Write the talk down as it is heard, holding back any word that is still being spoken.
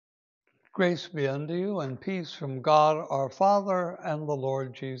Grace be unto you and peace from God our Father and the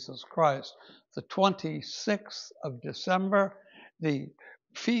Lord Jesus Christ. The 26th of December, the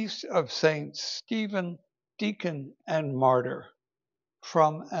feast of Saints Stephen, Deacon, and Martyr.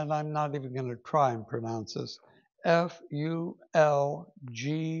 From, and I'm not even going to try and pronounce this, Fulgentius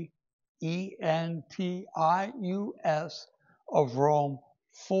of Rome,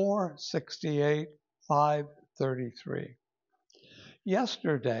 468, 533.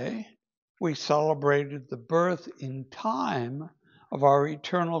 Yesterday, we celebrated the birth in time of our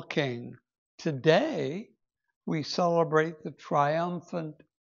eternal King. Today, we celebrate the triumphant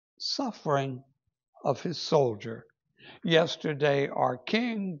suffering of his soldier. Yesterday, our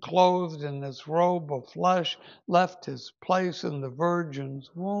King, clothed in his robe of flesh, left his place in the Virgin's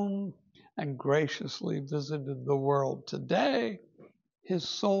womb and graciously visited the world. Today, his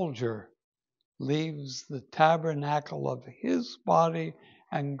soldier leaves the tabernacle of his body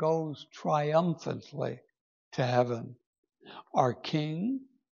and goes triumphantly to heaven. Our King,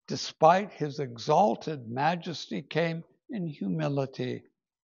 despite his exalted majesty, came in humility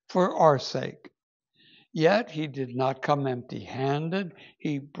for our sake. Yet he did not come empty-handed.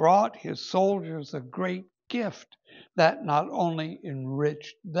 He brought his soldiers a great gift that not only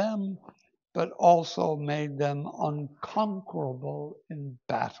enriched them, but also made them unconquerable in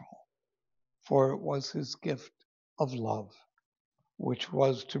battle. For it was his gift of love, which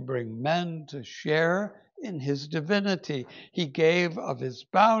was to bring men to share in his divinity. He gave of his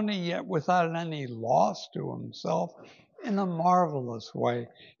bounty, yet without any loss to himself. In a marvelous way,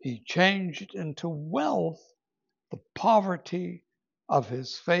 he changed into wealth the poverty of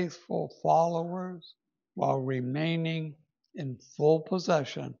his faithful followers while remaining in full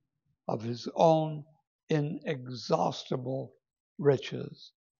possession of his own inexhaustible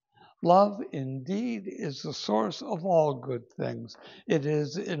riches. Love indeed is the source of all good things. It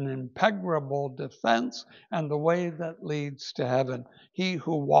is an impenetrable defense and the way that leads to heaven. He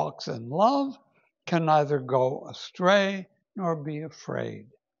who walks in love can neither go astray nor be afraid.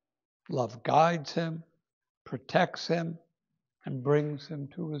 Love guides him, protects him, and brings him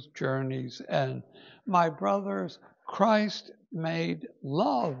to his journey's end. My brothers, Christ made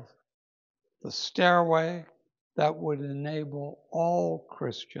love the stairway that would enable all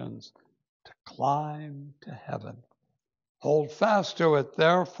Christians to climb to heaven. Hold fast to it,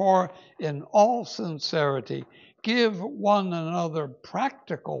 therefore, in all sincerity. Give one another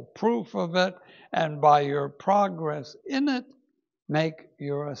practical proof of it, and by your progress in it, make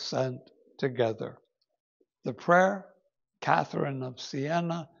your ascent together. The prayer, Catherine of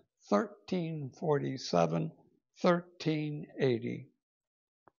Siena, 1347, 1380.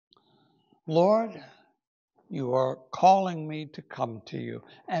 Lord, you are calling me to come to you,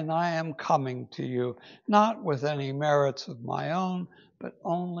 and I am coming to you, not with any merits of my own, but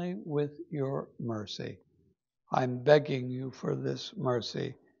only with your mercy. I'm begging you for this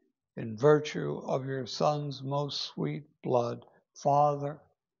mercy in virtue of your Son's most sweet blood. Father,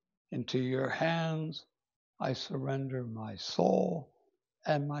 into your hands I surrender my soul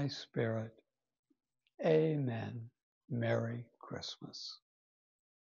and my spirit. Amen. Merry Christmas.